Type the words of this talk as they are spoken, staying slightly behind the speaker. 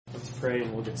pray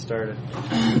and we'll get started.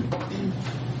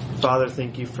 Father,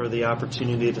 thank you for the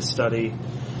opportunity to study,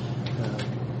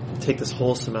 take this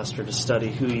whole semester to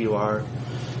study who you are,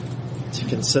 to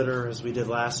consider, as we did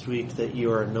last week, that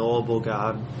you are a knowable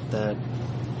God, that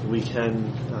we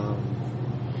can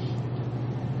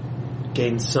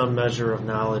gain some measure of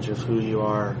knowledge of who you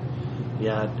are.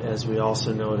 Yet, as we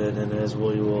also noted, and as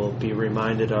we will be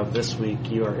reminded of this week,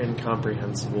 you are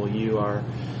incomprehensible. You are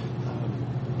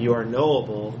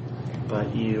knowable,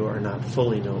 but you are not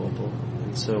fully knowable.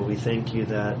 And so we thank you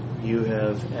that you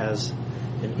have, as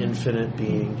an infinite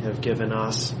being, have given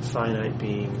us finite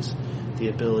beings the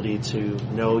ability to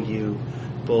know you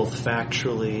both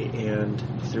factually and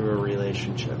through a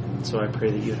relationship. And so I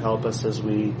pray that you help us as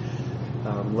we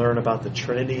learn about the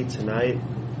Trinity tonight,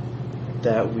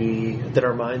 that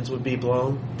our minds would be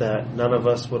blown, that none of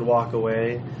us would walk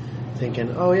away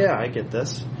thinking, oh yeah, I get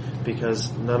this,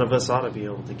 because none of us ought to be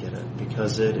able to get it,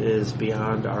 because it is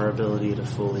beyond our ability to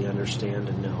fully understand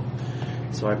and know.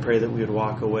 So I pray that we would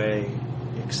walk away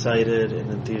excited and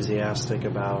enthusiastic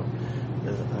about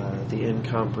the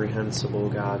incomprehensible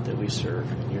God that we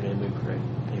serve. In your name we pray.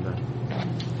 Amen.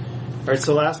 All right,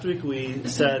 so last week we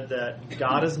said that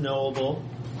God is knowable,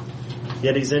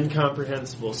 yet he's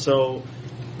incomprehensible. So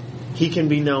he can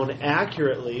be known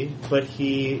accurately, but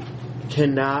he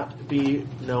cannot be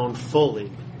known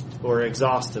fully or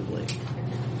exhaustively.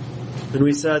 And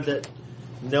we said that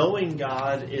knowing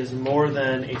God is more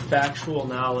than a factual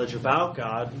knowledge about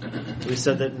God. We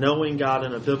said that knowing God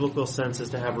in a biblical sense is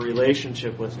to have a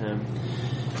relationship with him.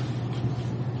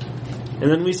 And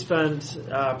then we spent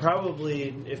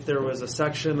probably, if there was a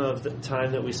section of the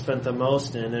time that we spent the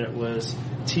most in, it was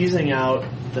teasing out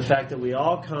the fact that we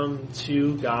all come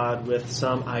to God with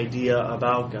some idea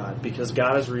about God, because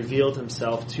God has revealed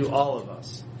himself to all of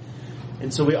us.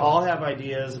 And so we all have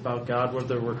ideas about God,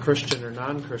 whether we're Christian or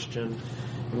non-Christian,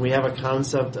 and we have a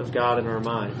concept of God in our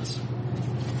minds.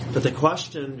 But the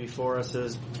question before us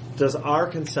is, does our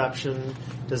conception,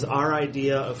 does our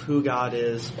idea of who God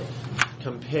is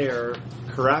compare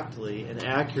correctly and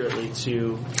accurately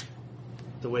to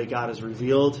the way God has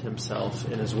revealed himself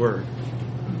in his word?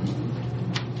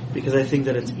 Because I think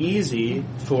that it's easy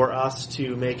for us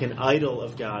to make an idol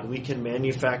of God. We can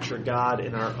manufacture God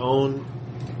in our own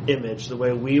image, the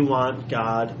way we want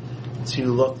God to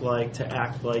look like, to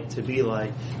act like, to be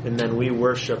like, and then we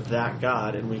worship that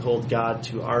God and we hold God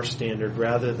to our standard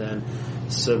rather than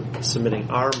submitting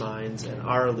our minds and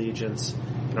our allegiance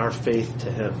and our faith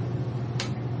to him.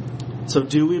 So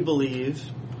do we believe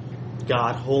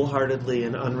God wholeheartedly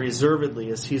and unreservedly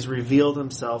as he's revealed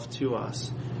himself to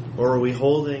us? Or are we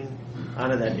holding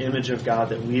onto that image of God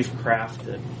that we've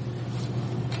crafted?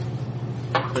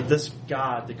 But this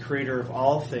God, the creator of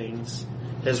all things,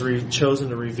 has chosen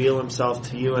to reveal himself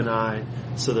to you and I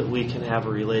so that we can have a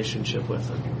relationship with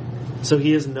him. So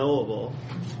he is knowable,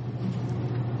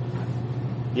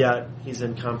 yet he's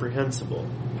incomprehensible.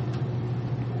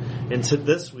 And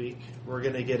this week, we're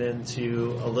going to get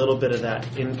into a little bit of that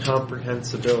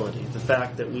incomprehensibility, the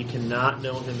fact that we cannot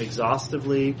know him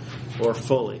exhaustively or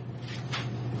fully.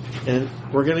 And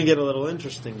we're going to get a little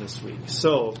interesting this week.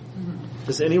 So,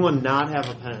 does anyone not have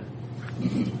a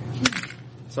pen?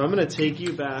 So I'm going to take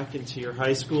you back into your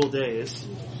high school days,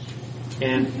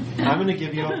 and I'm going to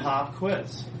give you a pop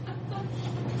quiz.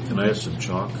 Can I have some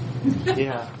chalk?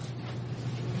 Yeah.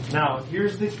 Now,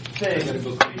 here's the thing.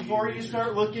 Before you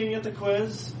start looking at the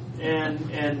quiz and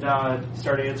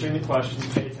start answering the questions,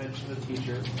 pay attention to the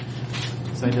teacher.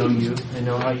 Because I know you. I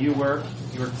know how you work.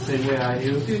 You work the same way I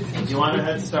do. You want a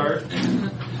head start?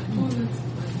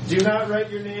 Do not write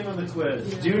your name on the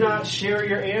quiz. Do not share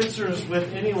your answers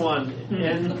with anyone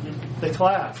in the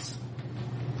class.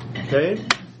 Okay?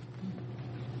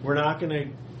 I'm not going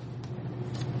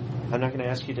to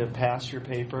ask you to pass your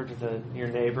paper to your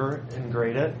neighbor and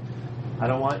grade it. I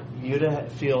don't want you to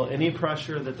feel any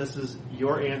pressure that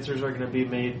your answers are going to be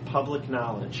made public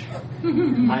knowledge.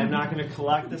 I am not going to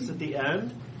collect this at the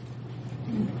end.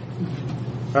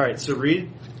 All right, so read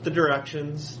the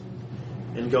directions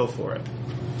and go for it.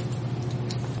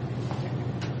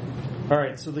 All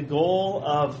right, so the goal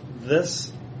of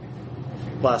this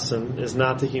lesson is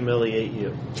not to humiliate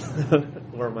you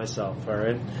or myself, all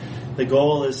right? The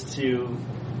goal is to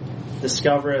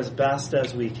discover as best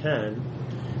as we can,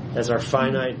 as our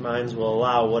finite minds will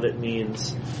allow, what it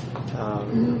means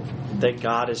that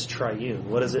God is triune.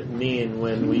 What does it mean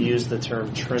when we use the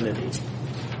term Trinity?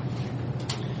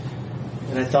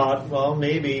 And I thought, well,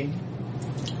 maybe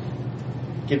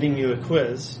giving you a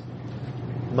quiz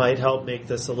might help make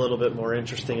this a little bit more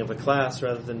interesting of a class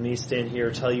rather than me stand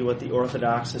here tell you what the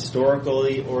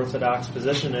historically Orthodox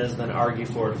position is, then argue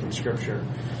for it from Scripture.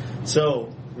 So,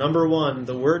 number one,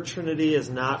 the word Trinity is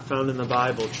not found in the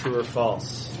Bible. True or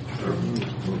false?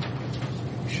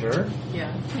 Sure?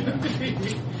 Yeah.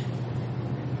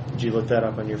 Did you look that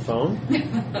up on your phone?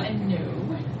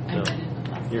 No.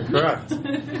 You're correct.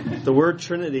 The word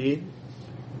Trinity,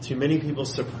 to many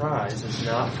people's surprise, is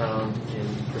not found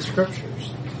in the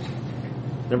Scriptures.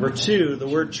 Number two, the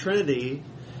word Trinity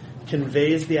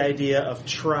conveys the idea of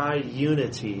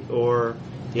triunity, or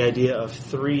the idea of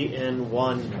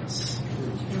three-in-oneness.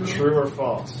 True or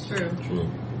false?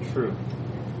 True.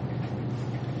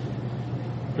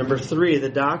 Number three, the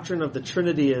doctrine of the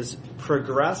Trinity is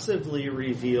progressively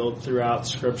revealed throughout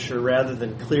Scripture rather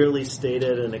than clearly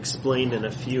stated and explained in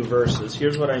a few verses.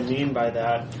 Here's what I mean by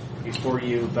that before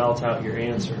you belt out your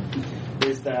answer,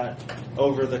 is that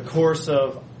over the course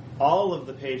of all of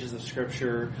the pages of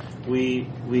Scripture, we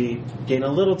gain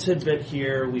a little tidbit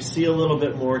here, we see a little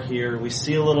bit more here, we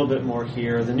see a little bit more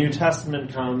here. The New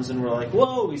Testament comes and we're like,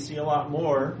 whoa, we see a lot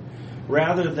more,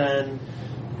 rather than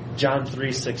John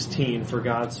 3:16, for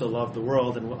God so loved the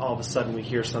world, and all of a sudden we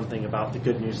hear something about the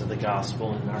good news of the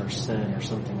gospel and our sin or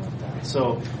something like that.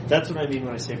 So that's what I mean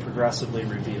when I say progressively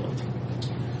revealed.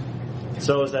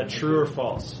 So is that true or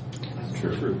false?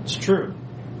 True. It's true.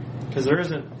 Because there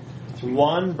isn't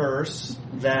one verse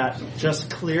that just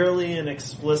clearly and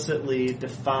explicitly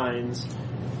defines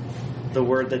the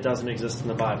word that doesn't exist in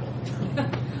the Bible.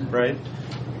 Right?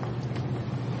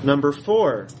 Number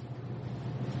 4.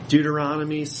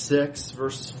 Deuteronomy 6,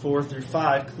 verses 4 through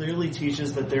 5, clearly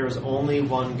teaches that there is only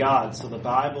one God. So the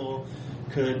Bible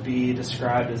could be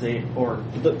described as the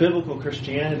biblical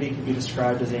Christianity could be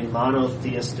described as a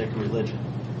monotheistic religion.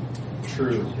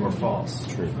 True or false?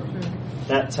 True.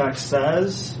 That text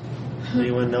says,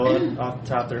 anyone know it off the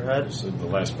top of their head? So the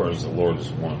last part is the Lord is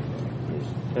one.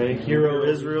 Okay, hear, O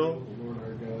Israel. The Lord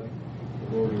our God,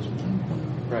 the Lord is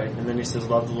one. Right, and then he says,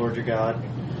 love the Lord your God.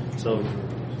 So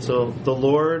the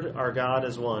Lord, our God,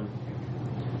 is one.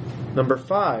 Number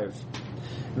 5,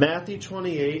 Matthew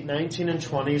 28, 19 and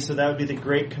 20. So that would be the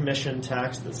Great Commission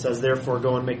text that says, therefore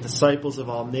go and make disciples of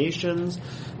all nations,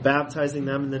 baptizing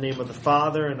them in the name of the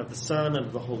Father and of the Son and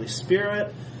of the Holy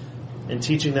Spirit, and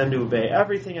teaching them to obey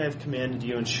everything I have commanded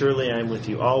you, and surely I am with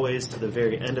you always to the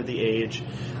very end of the age.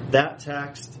 That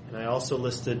text, and I also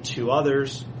listed 2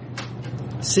 others,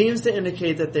 seems to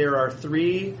indicate that there are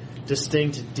 3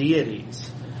 distinct deities.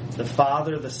 The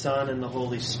Father, the Son, and the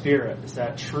Holy Spirit. Is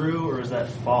that true or is that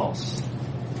false?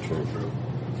 True.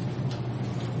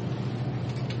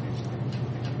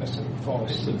 That's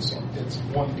false. It's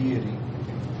one deity.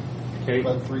 Okay.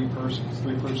 But three persons,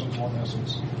 one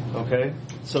essence. Okay.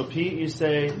 So Pete, you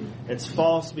say it's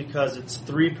false because it's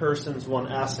 3 persons,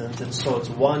 one essence, and so it's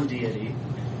one deity.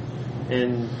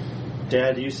 And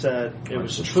Dad, you said it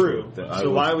was true.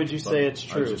 So why would you say it's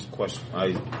true?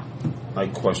 I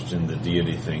question the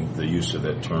deity thing, the use of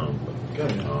that term.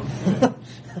 But,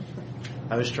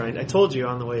 I told you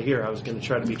on the way here I was going to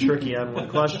try to be tricky on one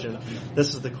question.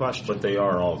 This is the question. But they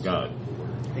are all God.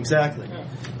 Exactly.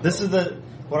 This is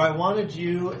what I wanted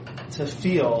you to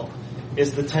feel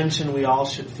is the tension we all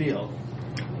should feel.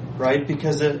 Right?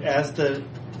 Because as the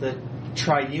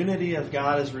triunity of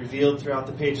God is revealed throughout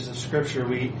the pages of Scripture,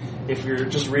 if you're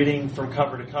just reading from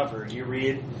cover to cover, you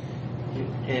read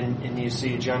and you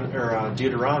see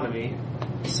Deuteronomy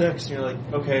 6, and you're like,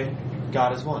 okay,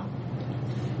 God is one.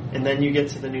 And then you get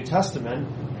to the New Testament,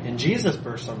 and Jesus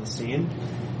bursts on the scene,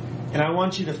 and I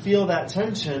want you to feel that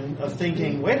tension of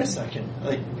thinking, wait a second,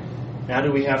 like, now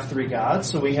do we have 3 gods?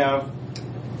 So we have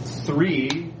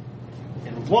 3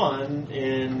 and 1,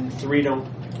 and 3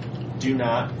 do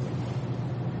not.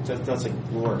 That's a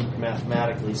word,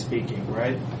 mathematically speaking,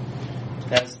 right?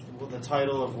 As the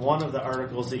title of one of the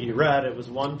articles that you read, it was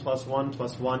 1 + 1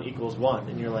 + 1 = 1.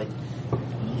 And you're like,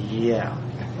 yeah.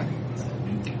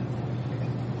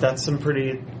 That's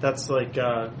like,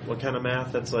 what kind of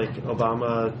math? That's like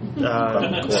Obama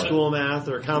school math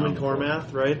or Common Core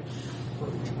math, right?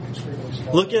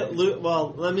 Look at Luke.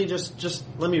 Well, let me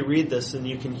read this, and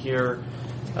you can hear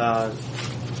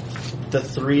the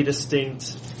 3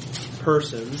 distinct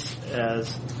persons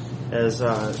as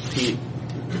Pete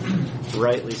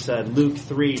rightly said. Luke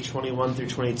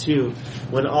 3:21-22.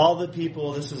 When all the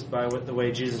people, this is by the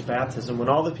way Jesus' baptism, when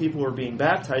all the people were being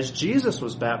baptized, Jesus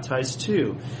was baptized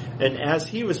too. And as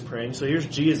he was praying, so here's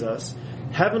Jesus,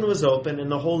 heaven was open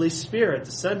and the Holy Spirit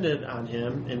descended on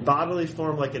him in bodily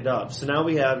form like a dove. So now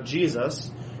we have Jesus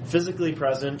physically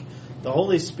present, the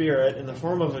Holy Spirit in the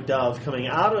form of a dove coming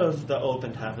out of the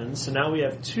open heavens. So now we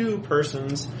have two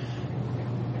persons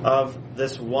of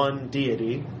this one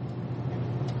deity.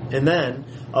 And then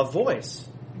a voice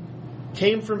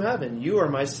came from heaven. You are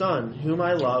my Son, whom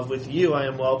I love. With you I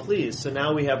am well pleased. So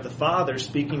now we have the Father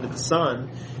speaking to the Son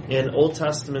in Old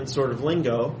Testament sort of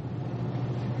lingo.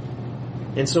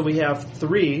 And so we have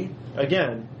three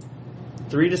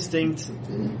distinct,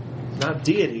 not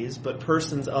deities, but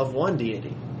persons of one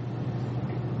deity.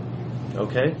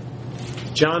 Okay?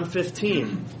 John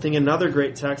 15, I think another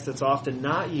great text that's often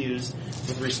not used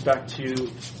with respect to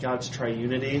God's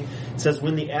triunity. It says,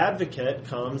 when the advocate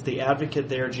comes, the advocate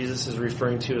there Jesus is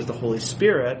referring to as the Holy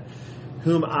Spirit,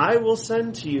 whom I will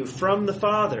send to you from the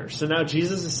Father. So now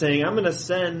Jesus is saying, I'm going to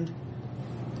send,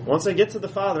 once I get to the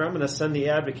Father, I'm going to send the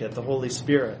advocate, the Holy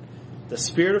Spirit, the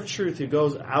Spirit of truth who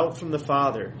goes out from the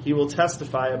Father. He will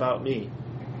testify about me.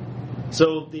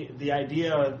 So the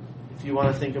idea, if you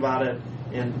want to think about it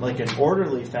in like an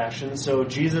orderly fashion, so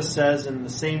Jesus says in the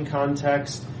same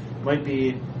context, might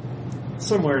be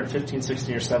somewhere in 15,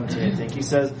 16, or 17, I think, he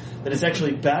says that it's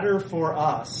actually better for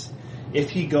us if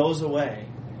he goes away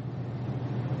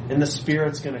and the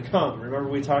Spirit's going to come. Remember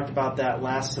we talked about that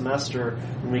last semester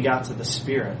when we got to the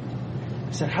Spirit.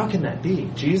 I said, how can that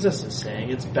be? Jesus is saying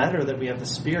it's better that we have the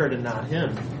Spirit and not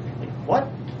him. Like, what?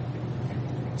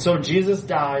 So Jesus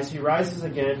dies, he rises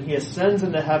again, he ascends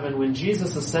into heaven. When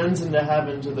Jesus ascends into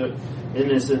heaven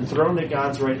and is enthroned at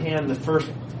God's right hand, the first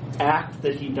act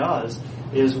that he does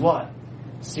is what?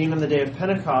 Seen on the day of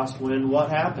Pentecost, when what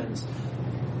happens?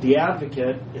 The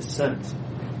advocate is sent.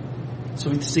 So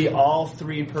we see all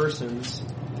three persons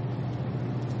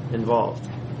involved.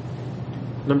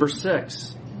 Number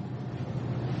 6.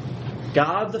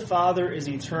 God the Father is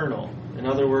eternal. In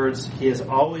other words, he has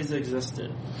always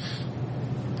existed.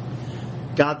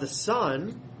 God the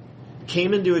Son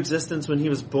came into existence when he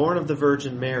was born of the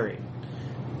Virgin Mary.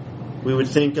 We would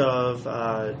think of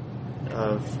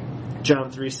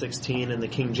John 3:16 in the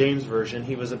King James Version.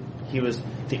 He was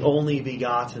the only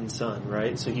begotten Son,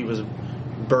 right? So he was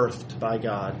birthed by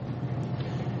God.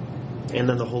 And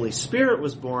then the Holy Spirit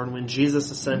was born when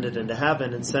Jesus ascended into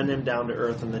heaven and sent him down to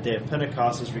earth on the day of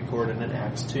Pentecost, as recorded in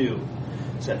Acts 2.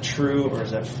 Is that true or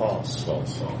is that false?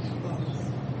 False.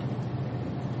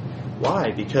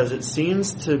 Why? Because it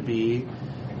seems to be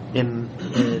in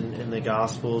the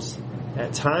Gospels,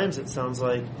 at times it sounds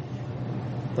like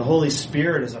the Holy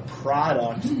Spirit is a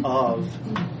product of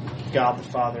God the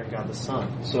Father and God the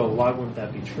Son. So why wouldn't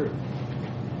that be true?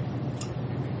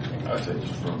 I would say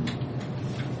just from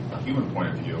a human point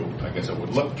of view, I guess it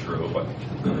would look true, but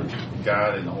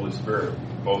God and the Holy Spirit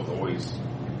both always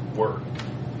were.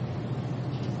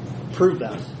 Prove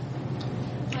that.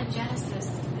 In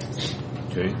Genesis,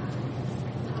 Okay.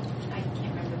 I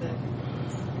can't remember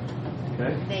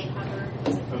Okay. they hovered.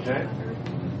 Was it they Okay. hovered?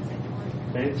 Is that the word?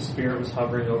 Okay. The Spirit was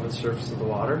hovering over the surface of the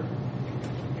water.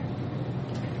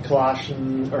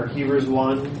 Hebrews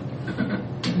 1.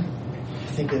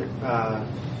 I think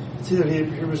it's either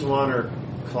Hebrews 1 or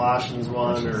Colossians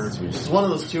 1, or it's one of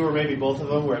those two, or maybe both of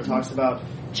them, where it talks about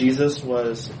Jesus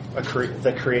was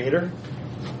the creator.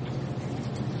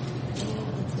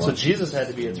 So Jesus had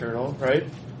to be eternal, right?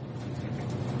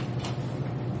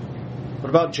 What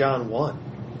about John 1?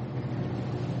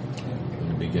 In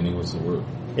the beginning was the Word.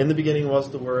 In the beginning was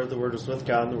the Word was with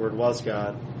God, and the Word was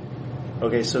God.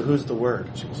 Okay, so who's the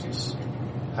Word? Jesus.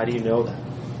 How do you know that?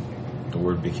 The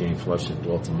Word became flesh and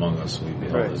dwelt among us. We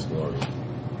beheld his glory.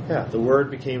 Yeah, the Word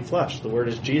became flesh. The Word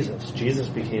is Jesus. Jesus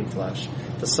became flesh.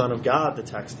 The Son of God, the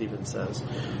text even says.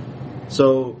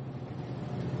 So,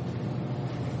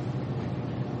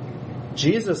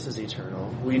 Jesus is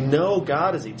eternal. We know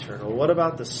God is eternal. What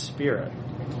about the Spirit?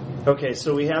 Okay,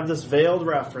 so we have this veiled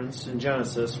reference in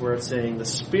Genesis where it's saying the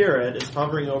Spirit is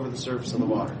hovering over the surface of the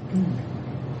water.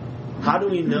 How do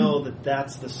we know that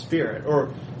that's the Spirit?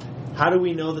 Or how do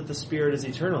we know that the Spirit is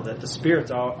eternal, that the Spirit's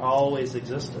always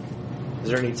existed? Is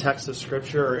there any text of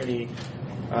Scripture or any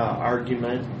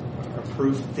argument or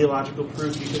proof, theological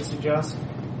proof you could suggest?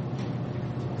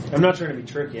 I'm not trying to be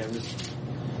tricky. I'm just...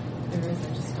 There is, I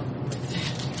just don't know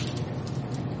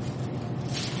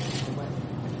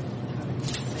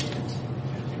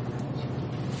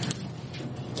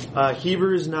what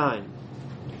Hebrews 9.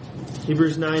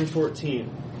 Hebrews 9:14.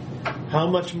 How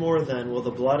much more then will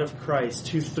the blood of Christ,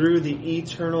 who through the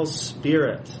eternal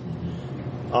Spirit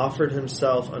offered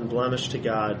himself unblemished to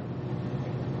God,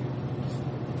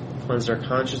 cleanse our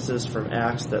consciences from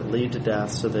acts that lead to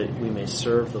death, so that we may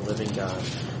serve the living God.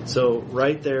 So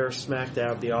right there, smack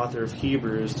dab, the author of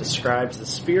Hebrews describes the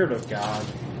Spirit of God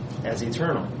as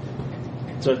eternal.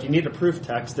 So if you need a proof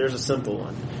text, there's a simple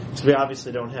one. So we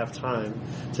obviously don't have time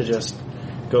to just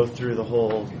go through the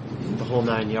whole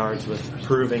 9 yards with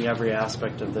proving every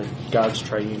aspect of the God's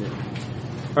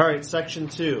triunity. All right, section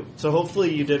 2. So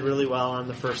hopefully you did really well on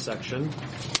the first section.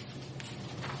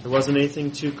 There wasn't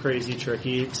anything too crazy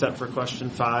tricky except for question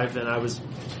 5, and I was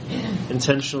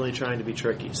intentionally trying to be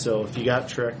tricky. So if you got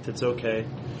tricked, it's okay.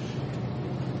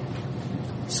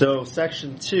 So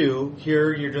section 2,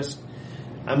 here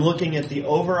I'm looking at the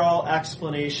overall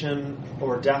explanation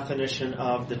or definition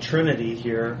of the Trinity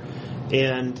here,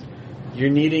 and you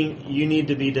need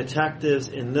to be detectives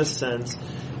in this sense.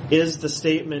 Is the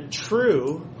statement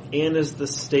true, and is the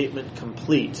statement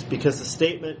complete? Because the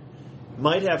statement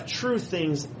might have true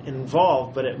things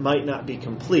involved, but it might not be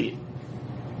complete.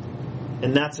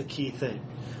 And that's a key thing.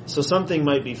 So something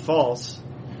might be false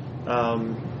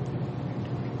and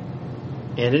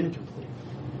incomplete.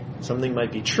 Something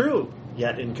might be true,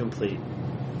 yet incomplete.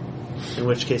 In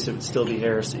which case it would still be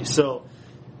heresy. So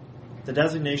the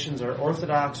designations are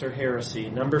orthodox or heresy.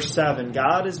 Number 7,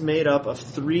 God is made up of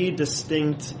 3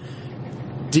 distinct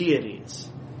deities.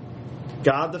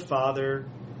 God the Father,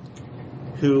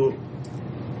 who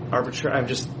I've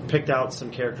just picked out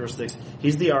some characteristics.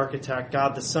 He's the architect.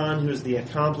 God the Son, who is the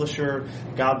accomplisher.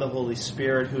 God the Holy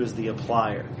Spirit, who is the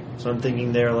applier. So I'm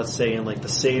thinking there, let's say in like the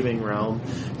saving realm,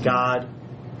 God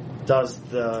does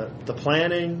the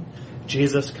planning.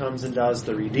 Jesus comes and does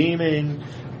the redeeming.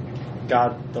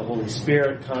 God, the Holy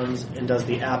Spirit, comes and does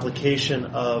the application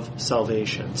of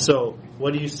salvation. So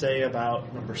what do you say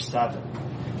about number 7?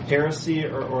 Heresy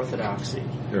or orthodoxy?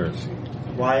 Heresy.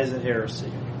 Why is it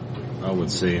heresy? I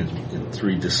would say in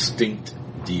 3 distinct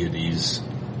deities.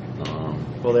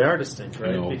 Well, they are distinct,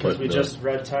 right? No, because we but just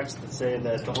read texts that say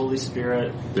that the Holy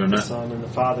Spirit, They're the not- Son, and the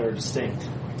Father are distinct.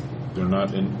 They're not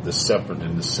separate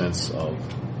in the sense of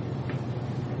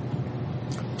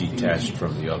detached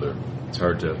from the other. It's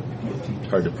hard to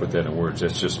put that in words.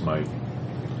 That's just my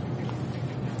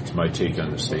take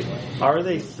on the statement. Are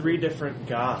they 3 different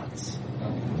gods?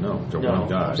 No, they're No, one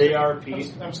God. they are,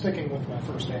 Pete. I'm sticking with my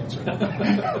first answer.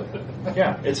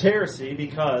 Yeah, it's heresy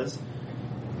because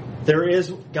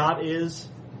God is,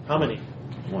 how many?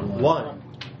 One.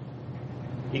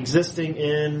 Existing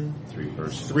in 3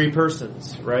 persons. 3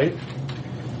 persons, right?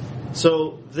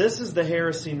 So this is the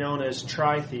heresy known as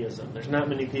tritheism. There's not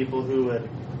many people who would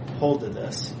hold to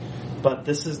this, but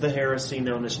this is the heresy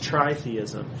known as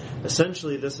tritheism.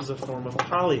 Essentially, this is a form of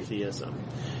polytheism.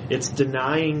 It's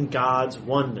denying God's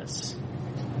oneness.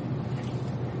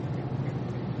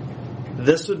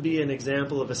 This would be an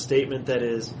example of a statement that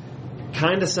is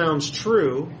kind of sounds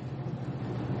true,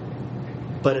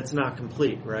 but it's not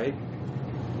complete, right?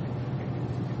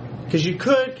 Because you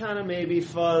could kind of maybe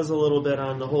fuzz a little bit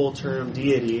on the whole term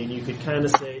deity, and you could kind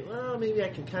of say, well, maybe I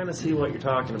can kind of see what you're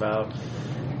talking about.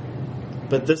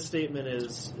 But this statement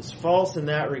is false in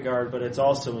that regard, but it's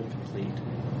also incomplete.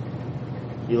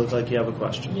 You look like you have a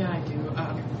question. Yeah, I do.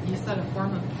 You said a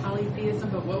form of polytheism,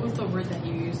 but what was the word that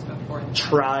you used before?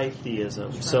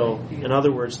 Tritheism. So, in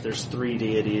other words, there's 3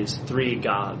 deities, 3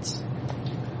 gods.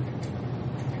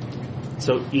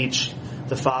 So each,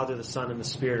 the Father, the Son, and the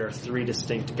Spirit are 3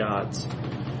 distinct gods.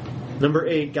 Number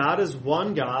 8, God is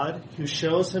one God who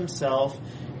shows himself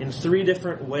in 3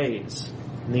 different ways.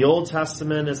 In the Old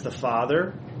Testament as the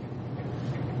Father,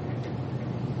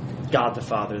 God the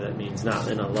Father, that means, not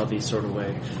in a lovey sort of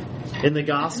way. In the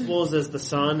Gospels as the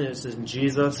Son, is in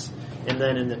Jesus, and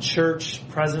then in the Church,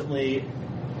 presently,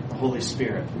 the Holy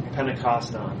Spirit,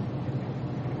 Pentecost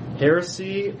on.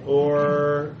 Heresy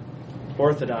or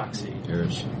orthodoxy?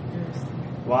 Heresy.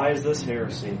 Why is this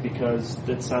heresy? Because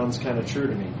it sounds kind of true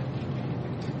to me.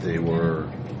 They were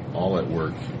all at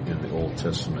work in the Old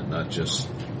Testament, not just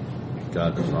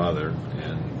God the Father,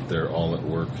 and they're all at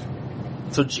work.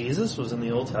 So Jesus was in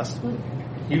the Old Testament?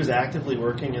 He was actively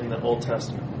working in the Old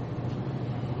Testament.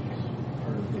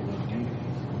 Part of the one deity.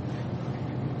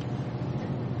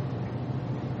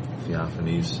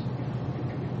 Theophanies.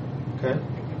 Okay.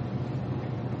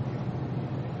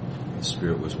 The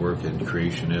Spirit was working in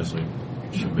creation, as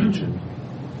she mentioned.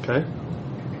 Okay.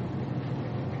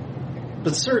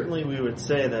 But certainly we would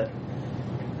say that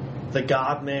the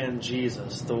God-man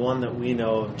Jesus, the one that we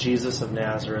know of, Jesus of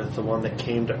Nazareth, the one that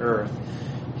came to earth,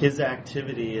 his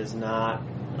activity is not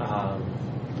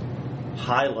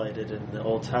highlighted in the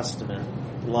Old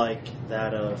Testament like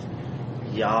that of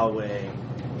Yahweh,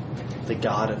 the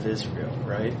God of Israel,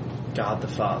 right? God the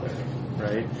Father,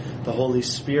 right? The Holy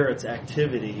Spirit's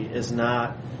activity is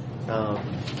not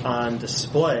on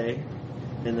display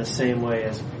in the same way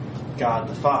as God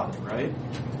the Father, right?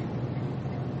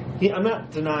 I'm not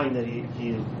denying that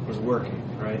he was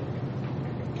working, right?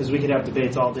 Because we could have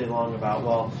debates all day long about,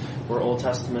 well, were Old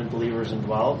Testament believers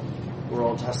indwelt? Were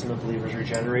Old Testament believers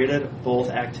regenerated?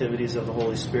 Both activities of the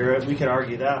Holy Spirit. We could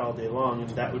argue that all day long, and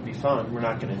that would be fun. We're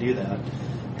not going to do that.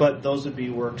 But those would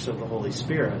be works of the Holy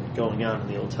Spirit going on in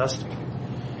the Old Testament.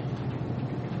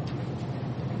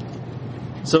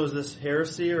 So is this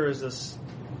heresy or is this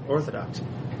orthodoxy?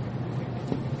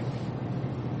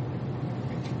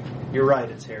 You're right,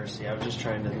 it's heresy. I was just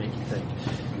trying to make you think.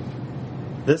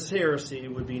 This heresy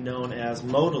would be known as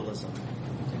modalism.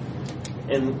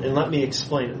 And let me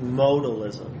explain it.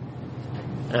 Modalism.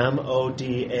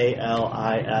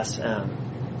 M-O-D-A-L-I-S-M.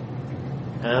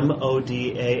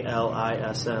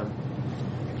 M-O-D-A-L-I-S-M.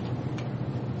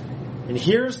 And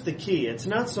here's the key. It's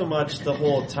not so much the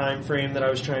whole time frame that I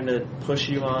was trying to push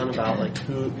you on about like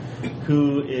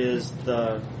who is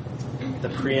the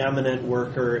preeminent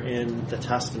worker in the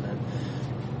Testament.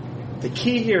 The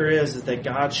key here is that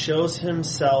God shows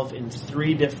himself in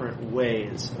three different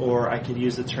ways, or I could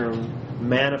use the term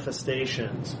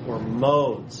manifestations or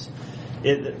modes.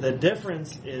 The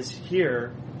difference is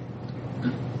here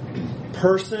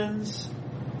persons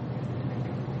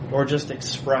or just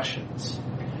expressions.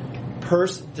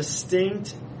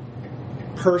 Distinct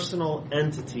personal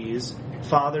entities,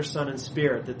 Father, Son, and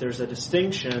Spirit, that there's a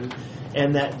distinction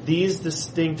and that these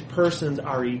distinct persons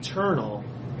are eternal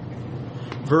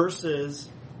versus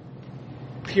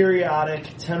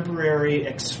periodic, temporary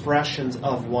expressions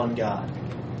of one God.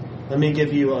 Let me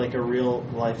give you like a real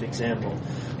life example.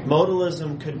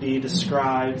 Modalism could be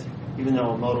described, even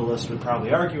though a modalist would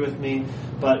probably argue with me,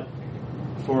 but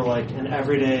for like an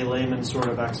everyday layman sort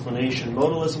of explanation,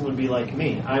 modalism would be like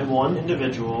me. I'm one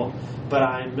individual, but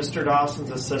I'm Mr. Dawson's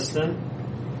assistant.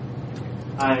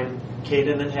 I'm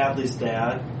Caden and Hadley's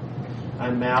dad.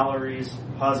 I'm Mallory's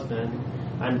husband.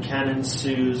 I'm Ken and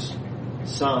Sue's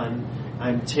son.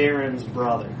 I'm Taryn's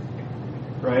brother.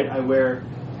 Right? I wear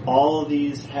all of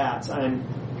these hats. I'm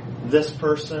this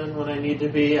person when I need to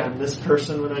be. I'm this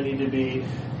person when I need to be.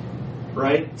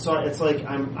 Right? So it's like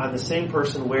I'm the same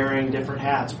person wearing different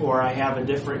hats, or I have a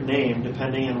different name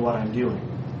depending on what I'm doing.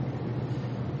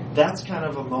 That's kind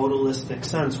of a modalistic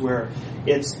sense where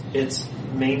it's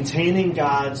maintaining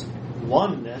God's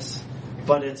oneness,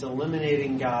 but it's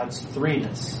eliminating God's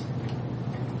threeness.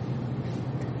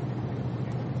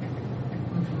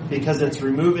 Because it's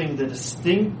removing the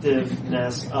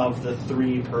distinctiveness of the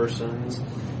three persons,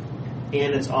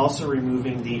 and it's also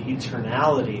removing the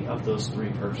eternality of those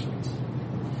three persons.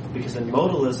 Because in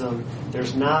modalism,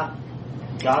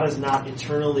 God is not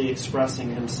eternally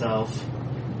expressing himself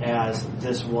as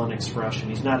this one expression.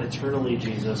 He's not eternally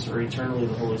Jesus, or eternally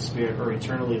the Holy Spirit, or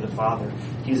eternally the Father.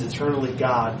 He's eternally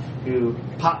God who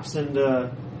pops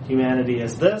into humanity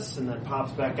as this, and then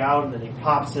pops back out, and then he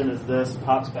pops in as this,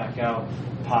 pops back out,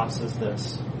 pops as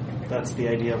this. That's the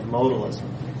idea of modalism.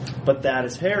 But that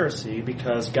is heresy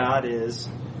because God is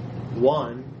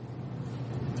one,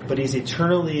 but he's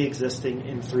eternally existing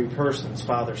in three persons,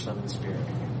 Father, Son, and Spirit.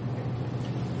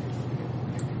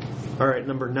 All right,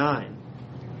 number 9.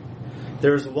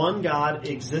 There's one God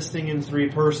existing in three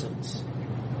persons.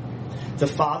 The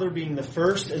Father being the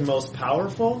first and most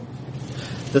powerful,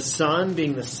 the Son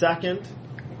being the second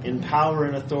in power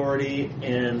and authority,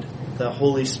 and the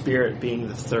Holy Spirit being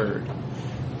the third.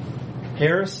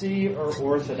 Heresy or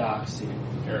orthodoxy?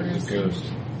 Heresy.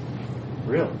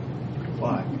 Really?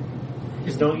 Why?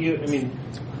 Because don't you,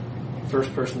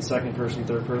 first person, second person,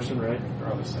 third person, right? They're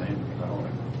all the same.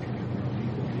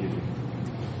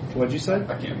 What'd you say?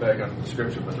 I can't back up the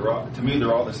scripture, but to me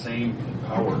they're all the same in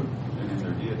power and in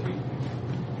their deity.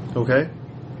 Okay.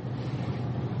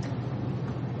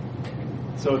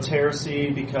 So it's heresy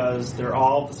because they're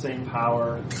all the same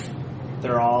power.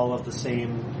 They're all of the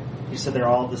same. You said they're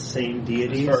all the same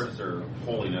deities. As far as their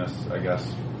holiness, I guess.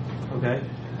 Okay. I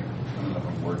don't know if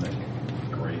I'm wording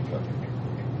it great, but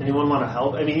Anyone want to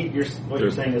help? What you're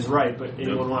saying is right, but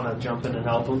anyone want to jump in and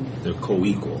help them? They're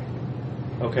co-equal.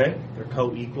 Okay. They're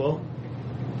co-equal.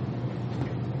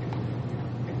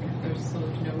 There's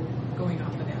no going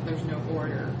off of that. There's no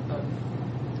order of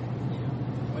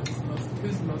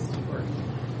who's the most important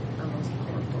or most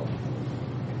powerful.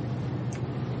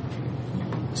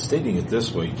 Stating it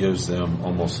this way gives them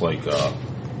almost like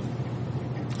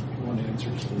One answer.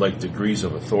 like degrees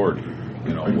of authority,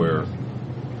 where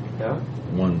Yeah.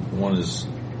 one is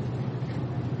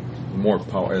more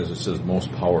power, as it says,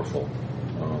 most powerful.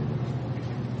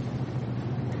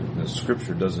 The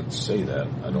scripture doesn't say that.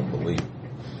 I don't believe.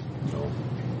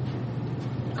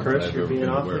 Chris, I've you're ever being been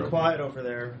awfully aware of. quiet over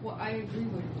there. Well, I agree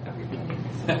with everybody.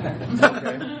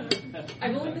 Okay.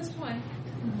 I've only missed one.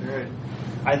 All right.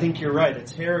 I think you're right.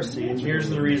 It's heresy, and here's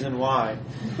the reason why.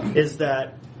 Is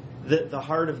that the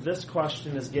heart of this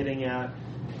question is getting at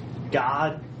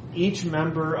God. Each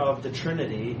member of the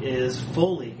Trinity is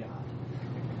fully God.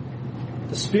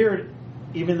 The Spirit,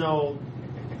 even though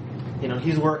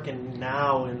He's working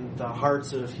now in the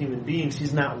hearts of human beings,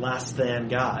 He's not less than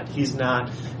God. He's not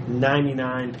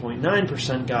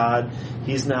 99.9% God.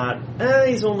 He's not,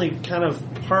 He's only kind of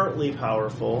partly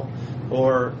powerful,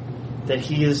 or that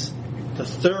He is the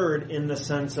third in the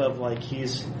sense of like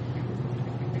He's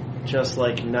just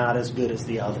like not as good as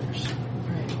the others.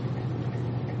 Right.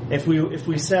 If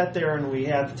we sat there and we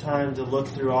had the time to look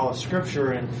through all of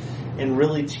Scripture and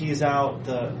really tease out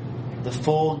the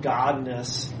full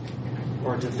godness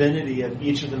or divinity of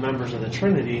each of the members of the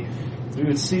Trinity, we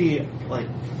would see like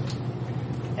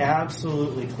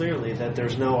absolutely clearly that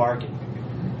there's no argument.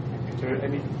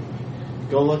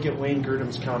 Go look at Wayne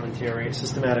Girdham's commentary,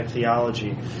 Systematic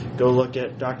Theology. Go look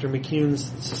at Dr. McCune's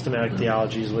Systematic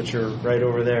Theologies, which are right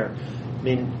over there.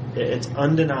 It's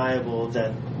undeniable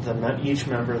that each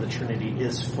member of the Trinity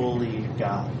is fully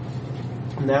God.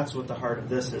 And that's what the heart of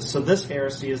this is. So this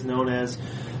heresy is known as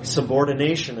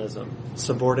subordinationism.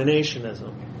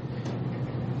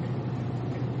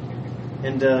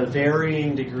 And to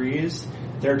varying degrees,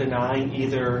 they're denying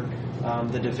either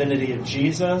the divinity of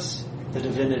Jesus, the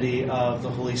divinity of the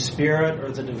Holy Spirit,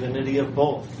 or the divinity of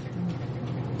both.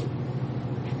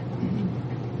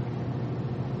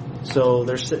 So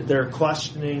they're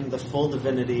questioning the full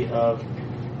divinity of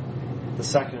the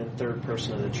second and third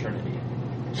person of the Trinity.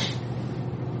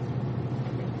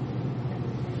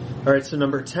 All right, so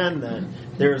number 10 then.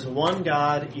 There is one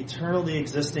God eternally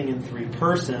existing in three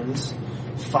persons,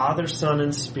 Father, Son,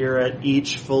 and Spirit,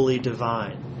 each fully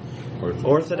divine.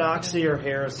 Orthodoxy or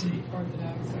heresy?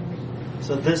 Orthodox.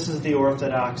 So this is the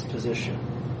Orthodox position.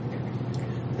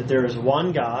 That there is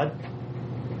one God.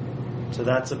 So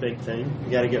that's a big thing.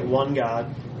 You got to get one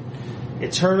God.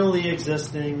 Eternally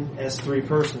existing as three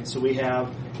persons. So we have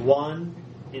one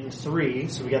in three.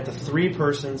 So we got the three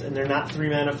persons, and they're not three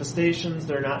manifestations,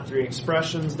 they're not three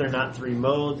expressions, they're not three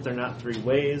modes, they're not three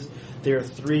ways. They are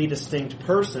three distinct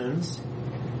persons.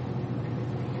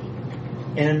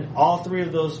 And all three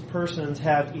of those persons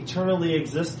have eternally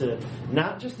existed.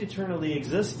 Not just eternally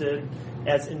existed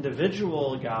as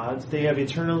individual gods, they have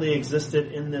eternally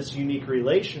existed in this unique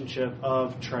relationship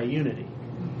of triunity.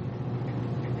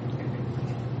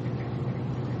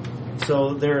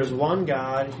 So there is one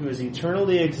God who has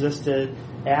eternally existed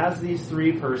as these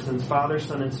three persons, Father,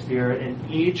 Son, and Spirit,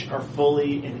 and each are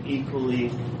fully and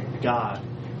equally God.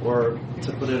 Or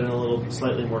to put it in a little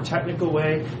slightly more technical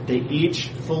way, they each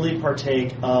fully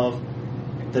partake of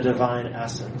the divine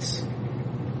essence,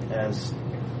 as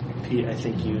Pete, I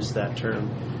think, used that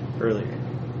term earlier.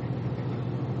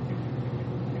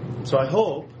 So I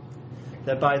hope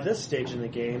that by this stage in the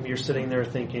game, you're sitting there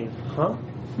thinking, huh?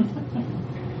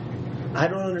 I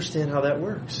don't understand how that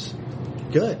works.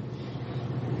 Good.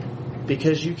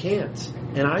 Because you can't,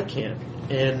 and I can't,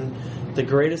 and the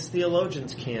greatest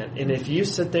theologians can't. And if you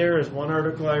sit there, as one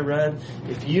article I read,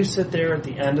 if you sit there at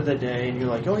the end of the day and you're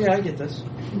like, oh yeah, I get this,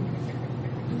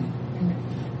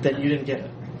 then you didn't get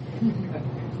it.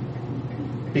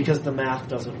 Because the math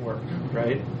doesn't work,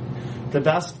 right? The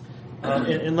best,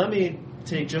 and let me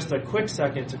take just a quick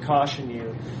second to caution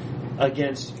you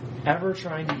against ever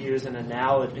trying to use an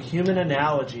analogy, a human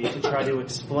analogy, to try to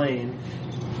explain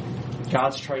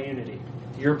God's triunity.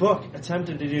 Your book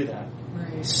attempted to do that.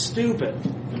 Right.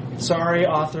 Stupid. Sorry,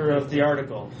 author of the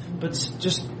article. But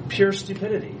just pure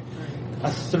stupidity. Right. A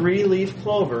 3-leaf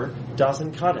clover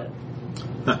doesn't cut it.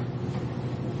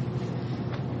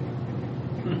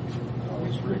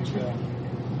 Always breaks down.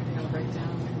 It'll break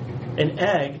down. An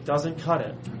egg doesn't cut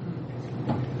it.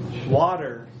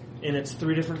 Water in its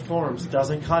 3 different forms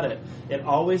doesn't cut it. It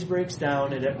always breaks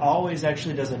down, and it always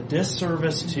actually does a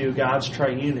disservice to God's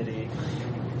triunity.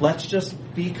 Let's just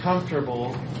be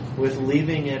comfortable with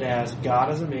leaving it as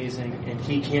God is amazing and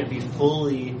He can't be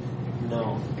fully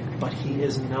known. But He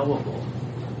is knowable.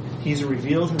 He's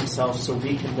revealed Himself so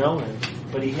we can know Him,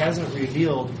 but He hasn't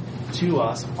revealed to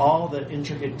us all the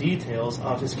intricate details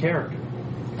of His character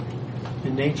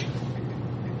and nature.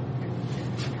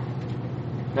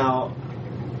 Now,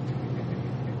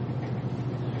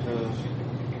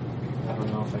 I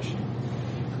don't know if I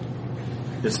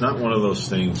should. It's not one of those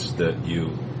things that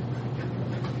you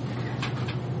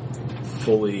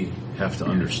fully have to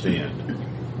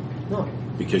understand. No.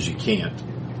 Because you can't.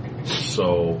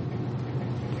 So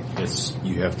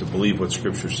you have to believe what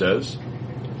Scripture says,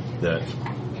 that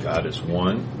God is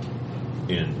one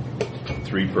in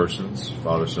 3 persons,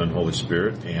 Father, Son, Holy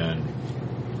Spirit, and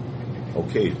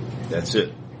okay, that's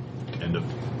it. End of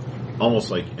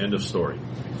almost like end of story.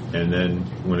 And then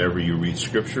whenever you read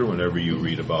Scripture, whenever you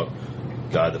read about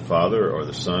God the Father or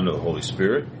the Son or the Holy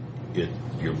Spirit,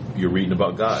 you're reading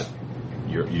about God.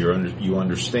 You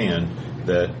understand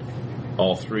that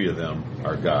all three of them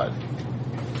are God.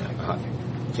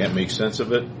 Can't make sense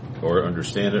of it or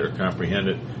understand it or comprehend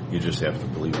it. You just have to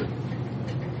believe it.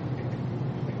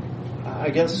 I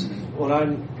guess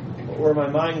where my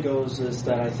mind goes is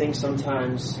that I think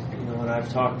sometimes, when I've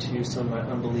talked to some of my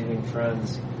unbelieving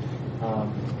friends,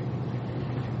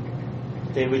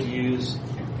 they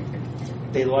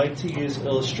like to use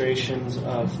illustrations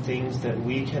of things that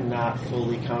we cannot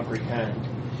fully comprehend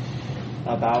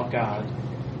about God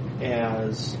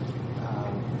as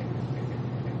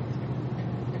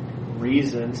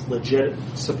reasons,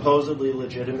 supposedly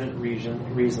legitimate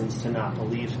reasons to not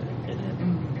believe in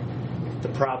Him. The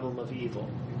problem of evil,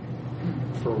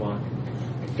 for one.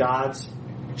 God's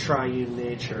triune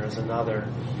nature is another.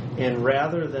 And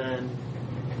rather than,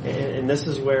 and this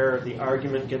is where the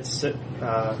argument gets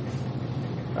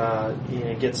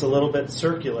gets a little bit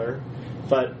circular,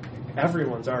 but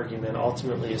everyone's argument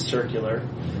ultimately is circular,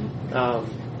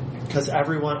 because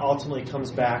everyone ultimately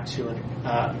comes back to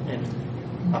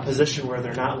a position where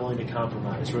they're not willing to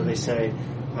compromise, where they say,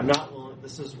 I'm not willing,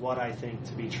 this is what I think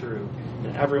to be true.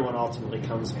 And everyone ultimately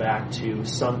comes back to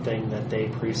something that they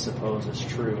presuppose is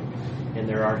true in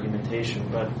their argumentation.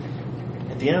 But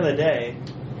at the end of the day,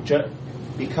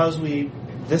 because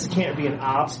this can't be an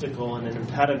obstacle and an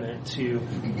impediment to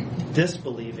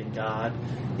disbelieving God,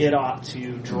 it ought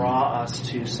to draw us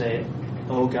to say,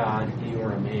 oh God, you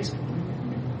are amazing.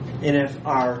 And if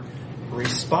our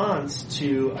response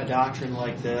to a doctrine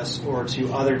like this or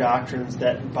to other doctrines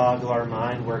that boggle our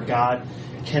mind, where God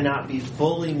cannot be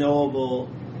fully knowable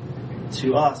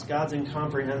to us, God's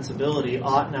incomprehensibility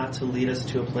ought not to lead us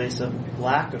to a place of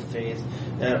lack of faith.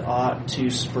 That ought to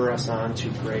spur us on to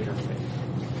greater faith.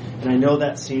 And I know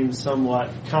that seems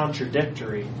somewhat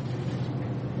contradictory,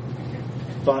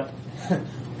 but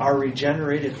our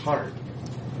regenerated heart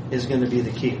is going to be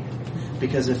the key.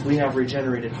 Because if we have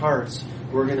regenerated hearts,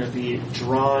 we're going to be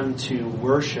drawn to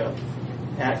worship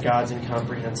at God's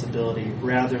incomprehensibility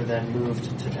rather than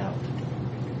moved to doubt.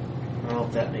 I don't know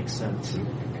if that makes sense.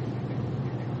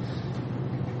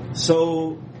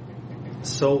 So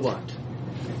what?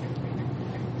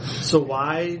 So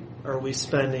why are we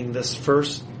spending this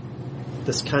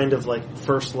kind of like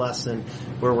first lesson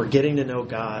where we're getting to know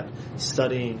God,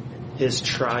 studying His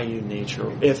triune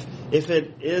nature? If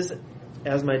it is,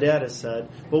 as my dad has said,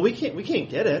 well, we can't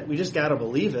get it. We just got to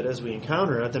believe it as we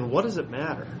encounter it. Then what does it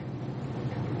matter?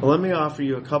 Well, let me offer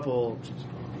you a couple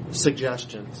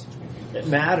suggestions. It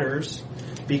matters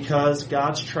because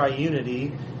God's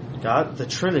triunity, God, the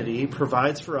Trinity,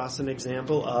 provides for us an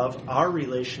example of our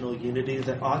relational unity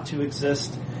that ought to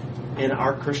exist in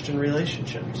our Christian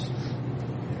relationships.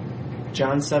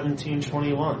 John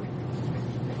 17:21.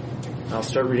 I'll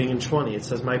start reading in 20. It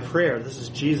says, my prayer, this is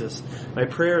Jesus, my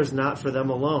prayer is not for them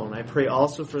alone. I pray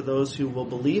also for those who will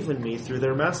believe in me through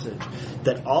their message,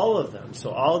 that all of them,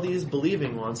 so all these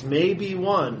believing ones, may be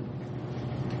one.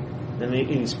 And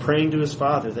he's praying to his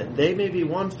Father, that they may be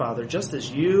one, Father, just as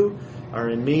you are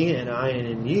in me and I am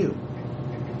in you.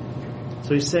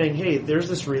 So he's saying, hey, there's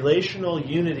this relational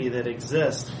unity that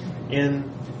exists in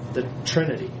the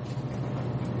Trinity.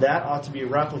 That ought to be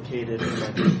replicated in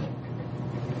my people.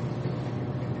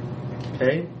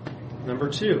 Okay? Number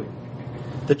 2.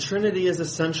 The Trinity is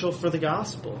essential for the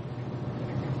gospel.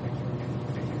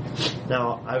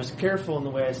 Now, I was careful in the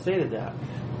way I stated that.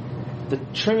 The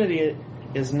Trinity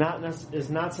is not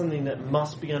something that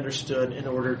must be understood in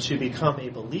order to become a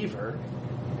believer.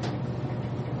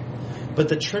 But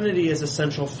the Trinity is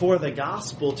essential for the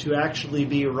gospel to actually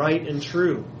be right and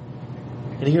true.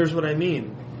 And here's what I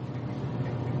mean.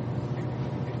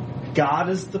 God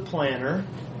is the planner.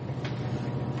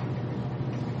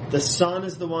 The Son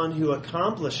is the one who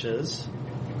accomplishes,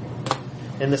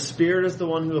 and the Spirit is the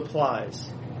one who applies.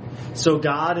 So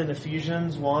God in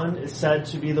Ephesians 1 is said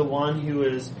to be the one who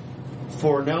is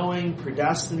foreknowing,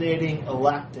 predestinating,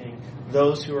 electing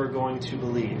those who are going to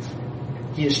believe.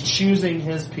 He is choosing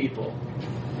His people.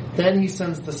 Then He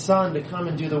sends the Son to come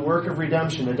and do the work of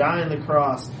redemption, to die on the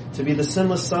cross, to be the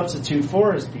sinless substitute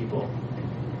for His people.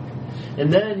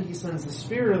 And then He sends the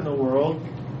Spirit in the world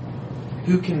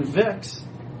who convicts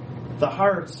the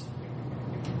hearts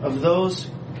of those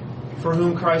for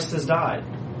whom Christ has died,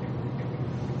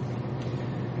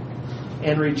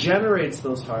 and regenerates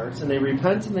those hearts, and they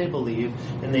repent and they believe,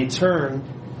 and they turn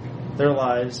their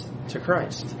lives to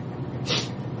Christ.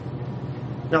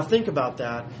 Now think about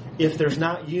that if there's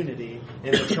not unity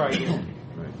in the triunity.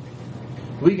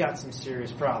 we got some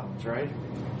serious problems, right?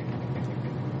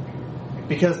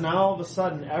 Because now all of a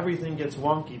sudden everything gets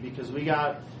wonky because we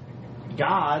got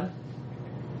God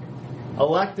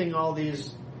electing all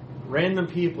these random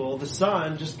people, the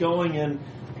Son just going and,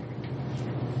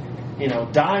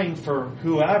 dying for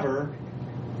whoever,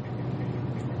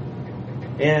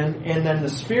 and then the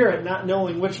Spirit not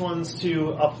knowing which ones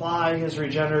to apply His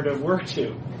regenerative work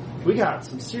to. We got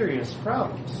some serious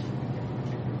problems,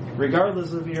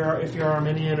 regardless of if you're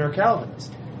Arminian or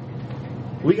Calvinist.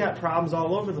 We got problems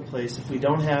all over the place if we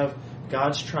don't have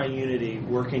God's triunity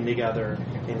working together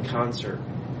in concert.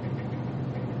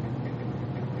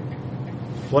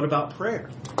 What about prayer?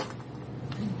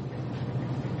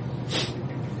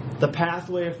 The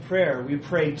pathway of prayer. We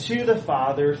pray to the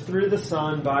Father through the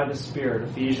Son by the Spirit.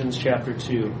 Ephesians chapter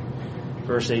 2,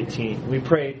 verse 18. We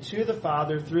pray to the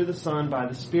Father through the Son by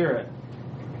the Spirit.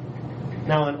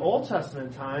 Now in Old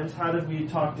Testament times, how did we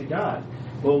talk to God?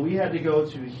 Well, we had to go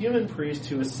to a human priest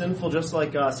who was sinful just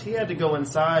like us. He had to go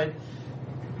inside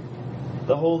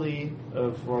the holy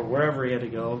of, or wherever he had to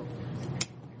go.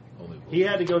 He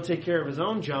had to go take care of his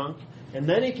own junk, and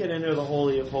then he could enter the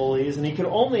Holy of Holies, and he could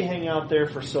only hang out there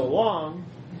for so long.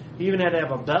 He even had to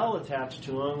have a bell attached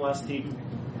to him lest he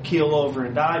keel over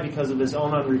and die because of his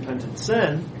own unrepentant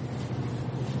sin.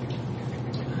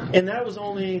 And that was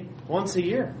only once a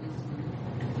year.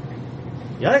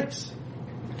 Yikes.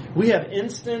 We have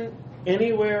instant,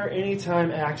 anywhere,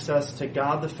 anytime access to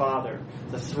God the Father,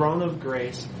 the throne of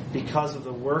grace, because of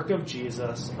the work of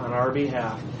Jesus on our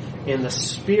behalf. And the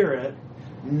Spirit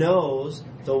knows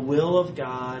the will of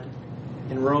God.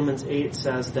 And Romans 8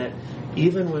 says that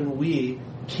even when we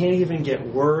can't even get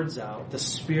words out, the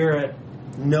Spirit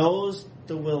knows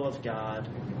the will of God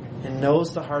and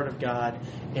knows the heart of God,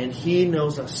 and He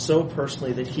knows us so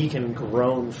personally that He can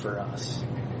groan for us.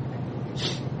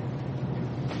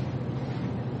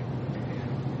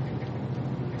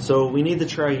 So we need the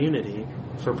triunity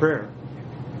for prayer.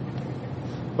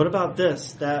 What about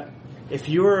this? That if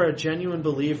you are a genuine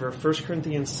believer, 1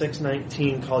 Corinthians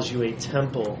 6:19 calls you a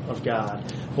temple of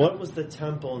God. What was the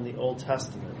temple in the Old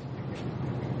Testament?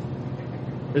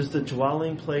 It was the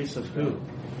dwelling place of who?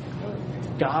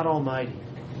 God Almighty.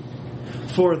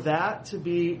 For that to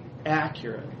be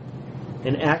accurate,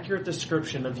 an accurate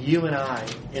description of you and I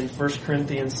in 1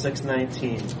 Corinthians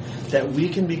 6:19, that we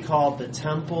can be called the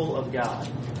temple of God.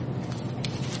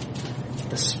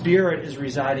 The Spirit is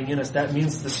residing in us. That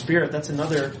means the Spirit, that's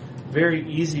another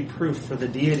very easy proof for the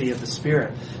deity of the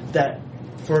Spirit. That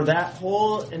for that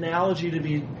whole analogy to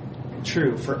be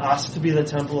true, for us to be the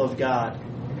temple of God,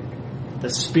 the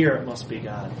Spirit must be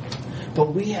God.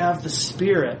 But we have the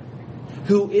Spirit,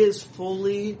 who is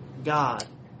fully God,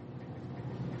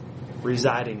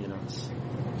 residing in us.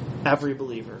 Every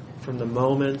believer, from the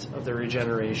moment of the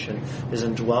regeneration, is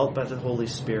indwelt by the Holy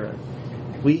Spirit.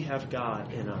 We have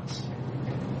God in us.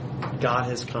 God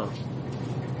has come.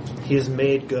 He has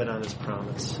made good on His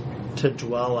promise to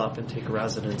dwell up and take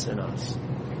residence in us.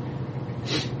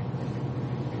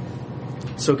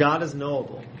 So God is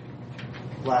knowable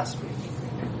last week,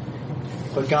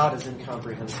 but God is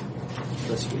incomprehensible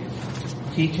this week.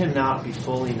 He cannot be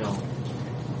fully known.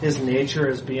 His nature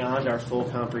is beyond our full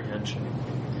comprehension.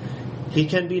 He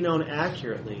can be known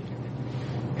accurately,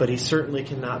 but He certainly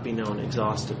cannot be known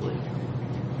exhaustively.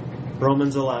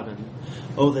 Romans 11.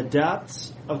 Oh, the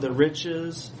depths of the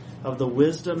riches of the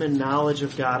wisdom and knowledge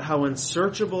of God, how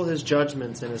unsearchable His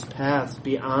judgments and His paths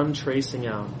beyond tracing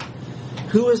out.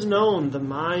 Who has known the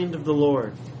mind of the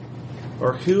Lord?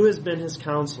 Or who has been His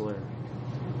counselor?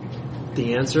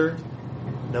 The answer,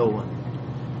 no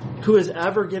one. Who has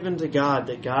ever given to God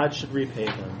that God should repay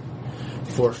them?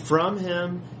 For from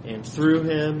Him and through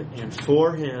Him and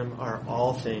for Him are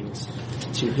all things.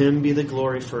 To Him be the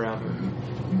glory forever.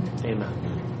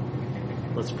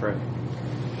 Amen. Let's pray.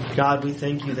 God, we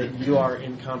thank You that You are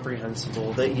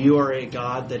incomprehensible, that You are a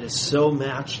God that is so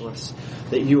matchless,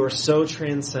 that You are so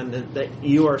transcendent, that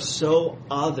You are so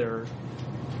other,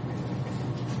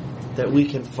 that we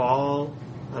can fall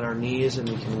on our knees and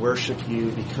we can worship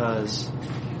You because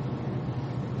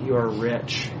You are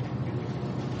rich,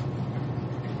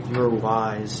 You are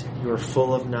wise, You are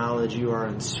full of knowledge, You are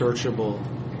unsearchable,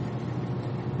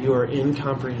 You are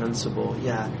incomprehensible,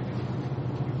 yet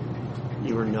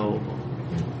You are knowable.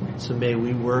 So may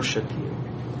we worship You.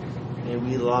 May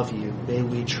we love You. May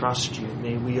we trust You.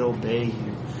 May we obey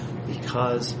You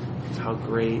because of how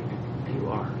great You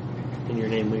are. In Your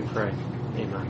name we pray. Amen.